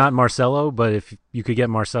 He's not Marcelo, but if you could get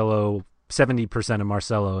Marcelo, 70% of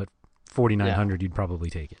Marcelo at 4,900, you'd probably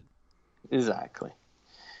take it. Exactly.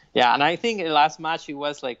 Yeah, and I think the last match it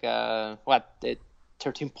was like 13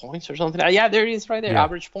 points or something. Yeah, there it is right there. Yeah.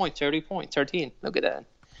 Average point, 30 points, 13. Look at that.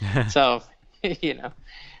 So,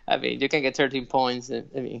 you can get 13 points.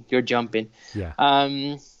 You're jumping. Yeah.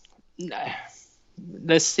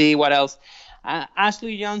 Let's see what else.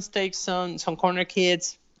 Ashley Young takes some corner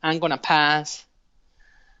kicks. I'm gonna pass.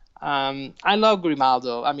 I love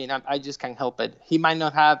Grimaldo. I just can't help it. He might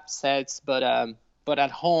not have sets, but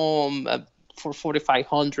at home. For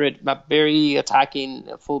 4,500, but very attacking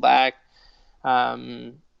fullback.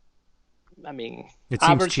 Average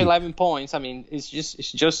cheap. 11 points. It's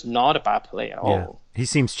just not a bad play at all. He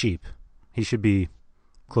seems cheap. He should be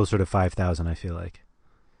closer to 5,000. I feel like.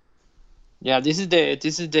 Yeah, this is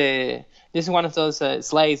one of those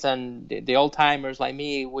slates, and the old timers like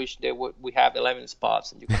me wish we have 11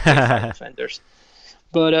 spots and you can play 5 defenders.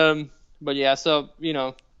 But yeah, so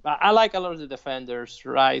I like a lot of the defenders,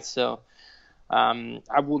 right? So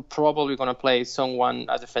I would probably gonna play someone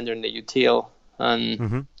a defender in the util,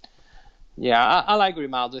 and yeah, I like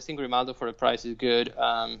Grimaldo. I think Grimaldo for the price is good.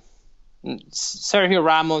 Sergio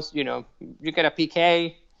Ramos, you get a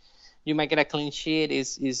PK, you might get a clean sheet.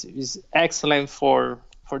 Is excellent for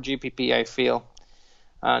GPP. I feel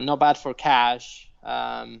not bad for cash.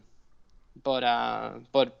 But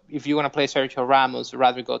if you want to play Sergio Ramos,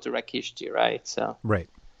 rather go to Rakishti, right? So right.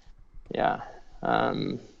 Yeah.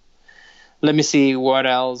 Let me see what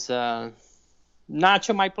else.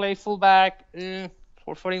 Nacho might play fullback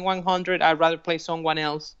for 4,100. I'd rather play someone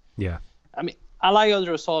else. Yeah. I mean, I like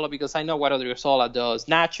Odriozola because I know what Odriozola does.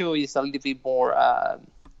 Nacho is a little bit more,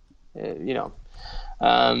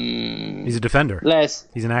 he's a defender.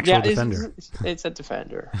 He's an actual defender. It's a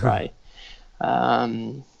defender, right?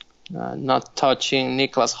 Not touching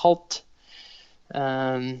Nicholas Holt.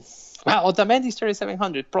 Otamendi's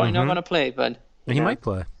 3,700. Probably not going to play, but he might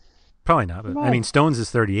play. Probably not. But I mean, Stones is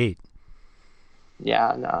 38.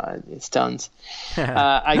 Yeah, no, it's Stones.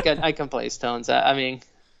 I can play Stones. I mean,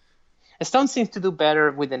 Stones seems to do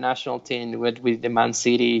better with the national team with the Man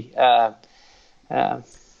City.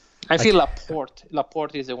 I feel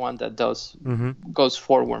Laporte is the one that goes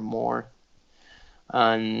forward more,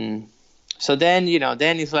 and so then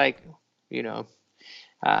it's like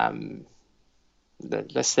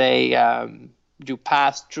let's say you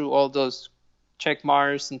pass through all those check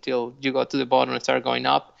marks until you go to the bottom and start going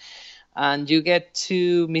up, and you get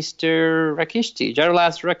to Mr. Rakishti,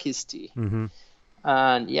 Jarlas Rakishti,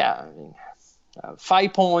 and yeah,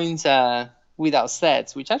 5 points without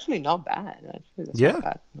sets, which actually not bad. Actually,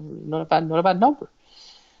 not a bad number.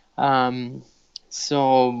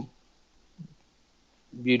 So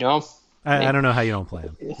I don't know how you don't play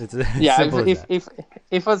him. It's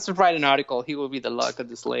if I was to write an article, he will be the luck of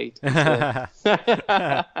the slate.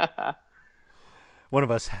 One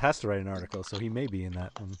of us has to write an article, so he may be in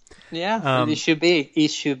that one. Yeah, it should be. It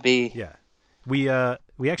should be. Yeah, we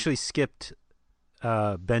actually skipped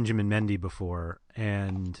Benjamin Mendy before,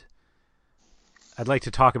 and I'd like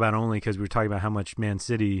to talk about only because we were talking about how much Man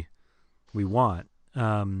City we want.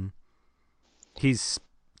 He's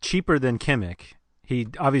cheaper than Kimmich. He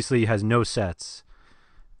obviously has no sets,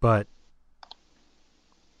 but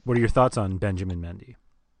what are your thoughts on Benjamin Mendy?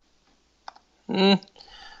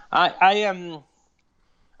 I am.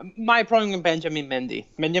 My problem with Benjamin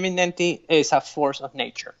Mendy is a force of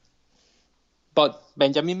nature. But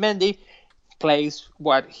Benjamin Mendy plays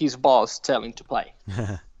what his boss tells him to play.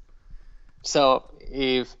 So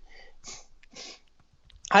if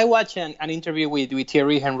I watched an interview with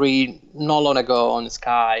Thierry Henry not long ago on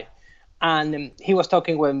Sky, and he was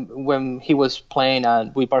talking when he was playing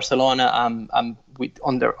with Barcelona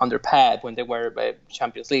under Pep when they were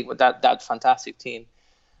Champions League with that fantastic team.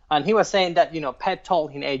 And he was saying that Pep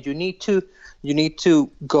told him, "Hey, you need to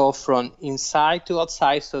go from inside to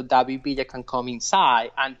outside so David Villa can come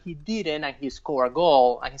inside." And he didn't, and he scored a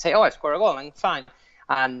goal. And he said, "Oh, I scored a goal, and fine."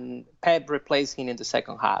 And Pep replaced him in the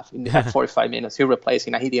second half. In the 45 minutes, he replaced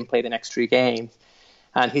him, and he didn't play the next 3 games.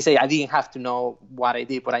 And he said, "I didn't have to know what I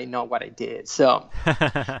did, but I know what I did." So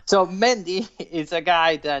Mendy is a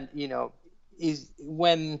guy that is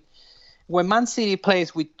when Man City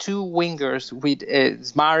plays with 2 wingers, with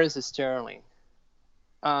Mahrez and Sterling,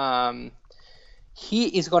 he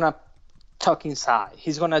is going to tuck inside.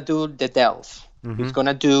 He's going to do the Delph. He's going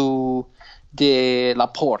to do the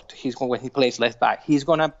Laporte. When he plays left back, he's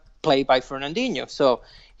going to play by Fernandinho. So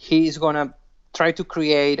he's going to try to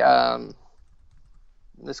create,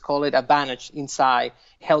 let's call it advantage inside,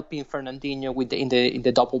 helping Fernandinho in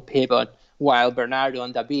the double pivot, while Bernardo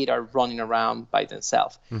and David are running around by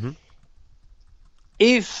themselves.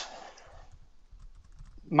 If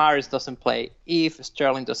Mahrez doesn't play, if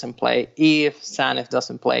Sterling doesn't play, if Sanev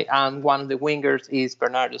doesn't play, and one of the wingers is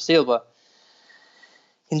Bernardo Silva,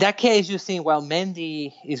 in that case, you think, well,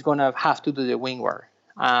 Mendy is going to have to do the wing work,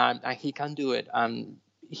 and he can do it, and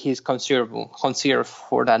he's considered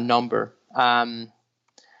for that number.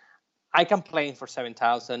 I can play him for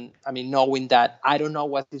 7,000. I mean, knowing that I don't know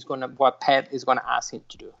what Pep is going to ask him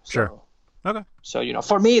to do. Sure. Okay. So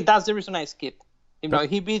for me, that's the reason I skip.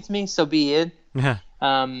 If he beats me, so be it. Yeah.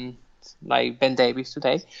 Like Ben Davies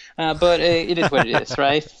today, but it is what it is,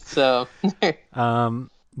 right? So.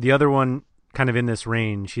 The other one, kind of in this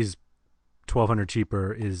range, he's 1,200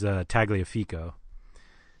 cheaper, is Tagliafico.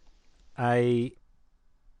 I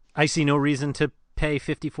see no reason to pay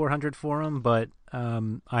 5,400 for him, but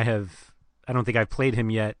I have I don't think I've played him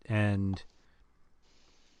yet, and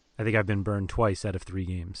I think I've been burned twice out of 3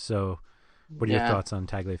 games. So what are your thoughts on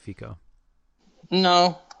Tagliafico?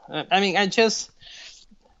 No, I mean, I just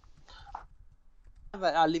have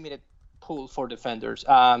a limited pool for defenders.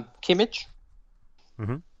 Kimmich,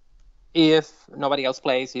 if nobody else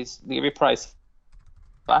plays, is Levi Price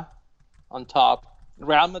on top.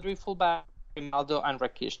 Real Madrid fullback, Ronaldo and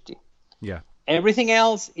Rakitic. Yeah. Everything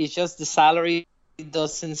else is just the salary. It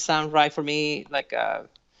doesn't sound right for me. Like, I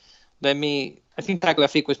think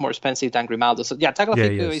Tagliafico is more expensive than Grimaldo. So yeah,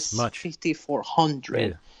 Tagliafico is much 5,400.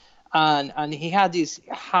 Yeah. And he had these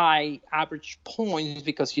high average points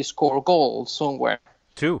because he scored goals somewhere.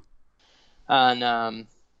 2. And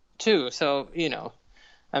 2. So,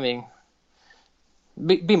 I mean,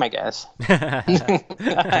 be my guest. I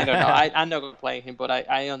don't know. I'm not going to play him, but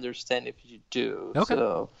I understand if you do. Okay.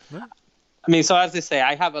 So, I mean, so as they say,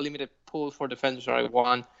 I have a limited pool for defenders I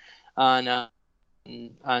want, and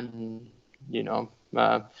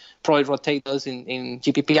probably rotate those in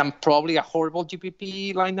GPP. I'm probably a horrible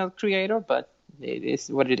GPP lineup creator, but it is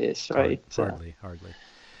what it is, right? Hardly.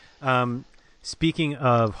 Speaking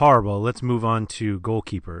of horrible, let's move on to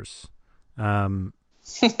goalkeepers.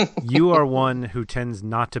 You are one who tends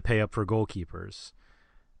not to pay up for goalkeepers.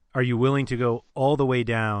 Are you willing to go all the way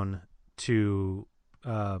down to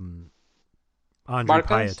Andrei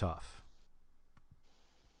Pyatov?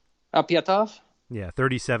 Pyatov? Yeah,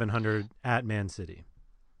 3,700 at Man City.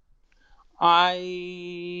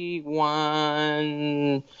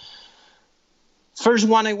 First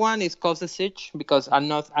one I won is Kovacic because I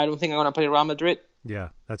don't think I'm gonna play Real Madrid. Yeah,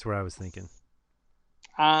 that's where I was thinking.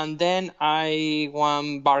 And then I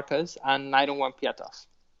won Barkas, and I don't want Pyatov.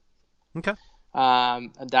 Okay.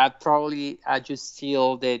 That probably I just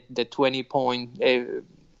steal the 20-point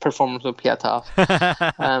performance of Pyatov.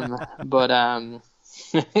 But I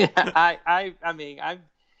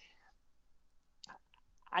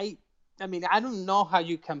mean, I don't know how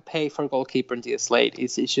you can pay for goalkeeper in this slate.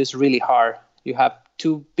 It's just really hard. You have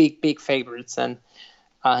 2 big favorites, and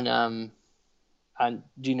a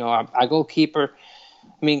goalkeeper.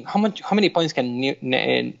 I mean, how many points can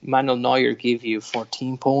Manuel Neuer give you?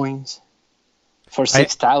 14 points for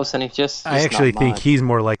 6,000. It's just. I actually think he's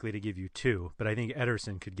more likely to give you 2, but I think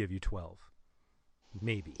Ederson could give you 12,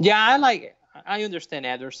 maybe. Yeah, I like it. I understand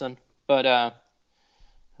Ederson, but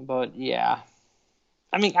yeah.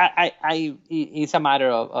 I mean, it's a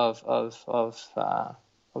matter of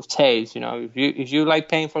taste. If you like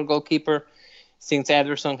paying for a goalkeeper, since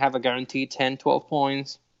Ederson have a guaranteed 10, 12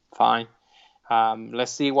 points, fine.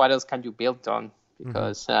 Let's see what else can you build on,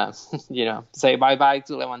 because say bye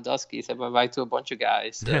to Lewandowski, say bye to a bunch of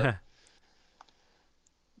guys.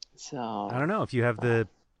 So I don't know if you have the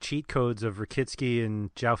cheat codes of Rakitsky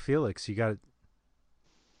and João Felix.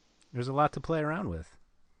 There's a lot to play around with.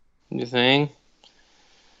 You think?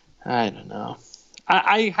 I don't know.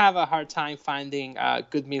 I have a hard time finding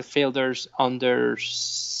good midfielders under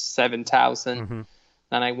 7,000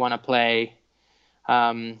 that I want to play.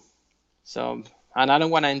 So, and I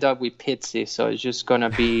don't want to end up with Pizzi, so it's just gonna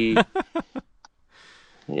be,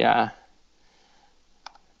 yeah.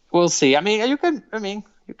 We'll see. I mean, you can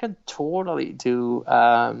totally do.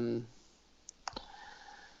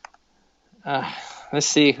 Let's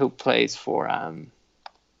see who plays for.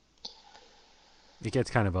 It gets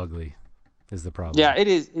kind of ugly, is the problem. Yeah, it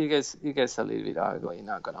is. It gets a little bit ugly.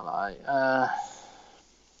 Not gonna lie.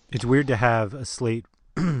 It's weird to have a slate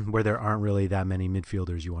where there aren't really that many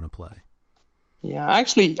midfielders you want to play. Yeah,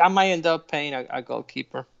 actually, I might end up paying a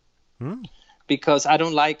goalkeeper because I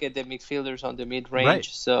don't like it, the midfielders on the mid-range. Right.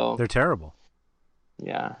 So they're terrible.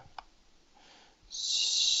 Yeah.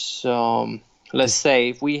 So let's say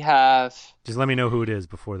if we have. Just let me know who it is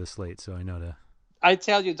before the slate, so I know to. I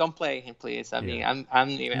tell you, don't play him, please. I mean, I'm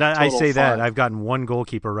even. I say that I've gotten one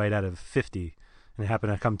goalkeeper right out of 50, and it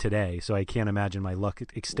happened to come today, so I can't imagine my luck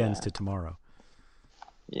extends to tomorrow.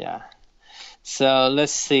 Yeah. So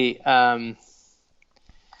let's see. So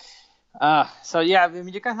yeah, I mean,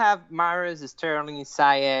 you can have Mahrez, Sterling,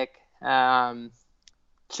 Ziyech,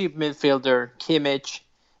 cheap midfielder Kimmich,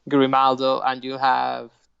 Grimaldo, and you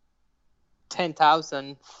have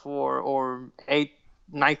 10,000 for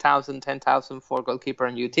 9,000, 10,000 for goalkeeper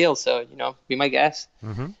and util. So be my guest.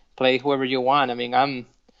 Play whoever you want. I mean, I'm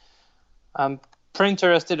pretty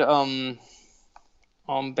interested on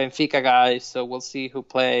Benfica guys. So we'll see who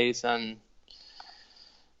plays and.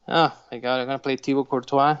 Oh my God! I'm gonna play Thibaut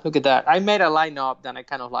Courtois. Look at that! I made a lineup that I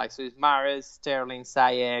kind of like. So it's Mahrez, Sterling,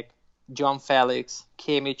 Ziyech, John Felix,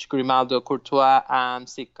 Kimmich, Grimaldo, Courtois, and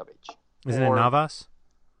Sikovic. Isn't it Navas?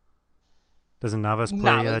 Doesn't Navas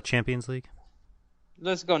play Champions League?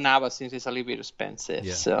 let's go Nava since it's a little bit expensive.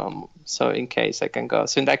 Yeah. So in case I can go.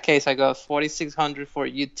 So in that case, I go 4,600 for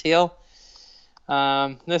Util.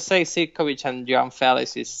 Let's say Sirkovic and João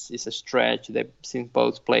Felix is a stretch. They seem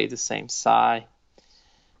both play the same side.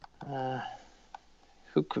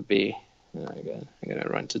 Who could be? Oh my God, I'm gonna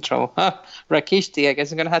run into trouble. Rakitic. I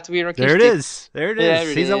guess I'm gonna have to be Rakitic. There it is. There it is. There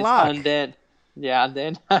it He's a is. lock. And then,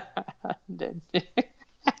 then.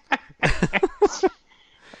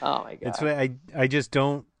 Oh my God. It's why I just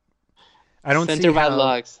don't. I don't Center see bad how.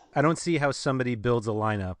 lucks. I don't see how somebody builds a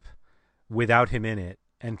lineup without him in it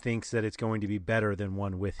and thinks that it's going to be better than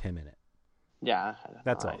one with him in it. Yeah, I don't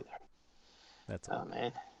That's know all. either. That's all. Oh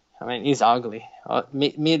man, I mean he's ugly.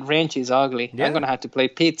 Mid range is ugly. Yeah. I'm gonna have to play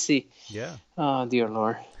Pizzi. Yeah. Oh dear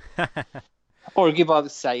Lord. Or give up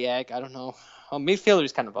Sayak. I don't know. Oh, midfielder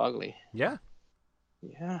is kind of ugly. Yeah.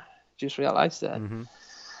 Yeah, just realized that. Mm-hmm.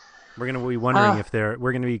 We're going to be wondering if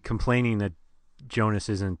we're going to be complaining that Jonas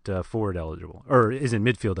isn't forward eligible or isn't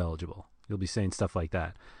midfield eligible. You'll be saying stuff like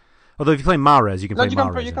that. Although if you play Mahrez, you can play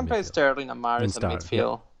Mahrez. You can play Sterling and Mahrez in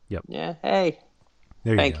midfield. Yep. Yeah. Hey.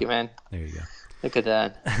 Thank you, man. There you go. Look at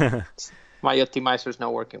that. My optimizer is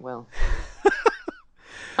not working well.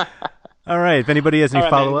 All right. If anybody has any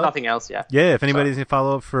follow-up. Nothing else, yeah. Yeah, if anybody has any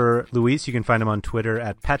follow-up for Luis, you can find him on Twitter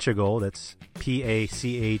at Pachagol. That's Pachegoal.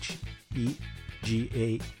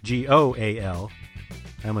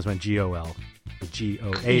 I almost went G-O-L.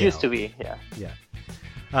 G-O-A-L. It used to be, yeah. Yeah.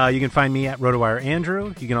 You can find me at RotoWire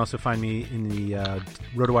Andrew. You can also find me in the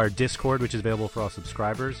RotoWire Discord, which is available for all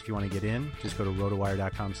subscribers. If you want to get in, just go to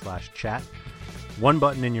rotowire.com/chat. One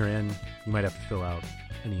button and you're in. You might have to fill out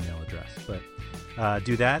an email address, but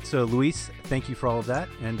do that. So, Luis, thank you for all of that,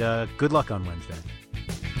 and good luck on Wednesday.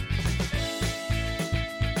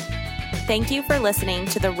 Thank you for listening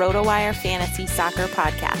to the RotoWire Fantasy Soccer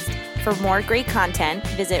Podcast. For more great content,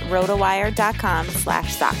 visit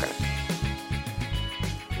rotowire.com/soccer.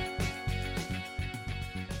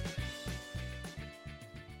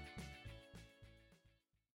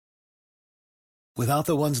 Without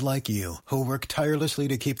the ones like you, who work tirelessly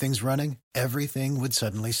to keep things running, everything would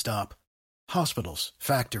suddenly stop. Hospitals,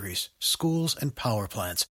 factories, schools, and power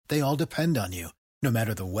plants, they all depend on you. No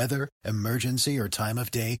matter the weather, emergency, or time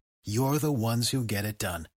of day, you're the ones who get it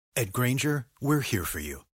done. At Grainger, we're here for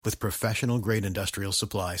you with professional-grade industrial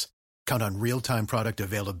supplies. Count on real-time product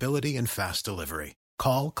availability and fast delivery.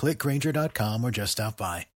 Call, click Grainger.com, or just stop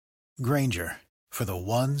by. Grainger, for the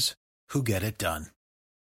ones who get it done.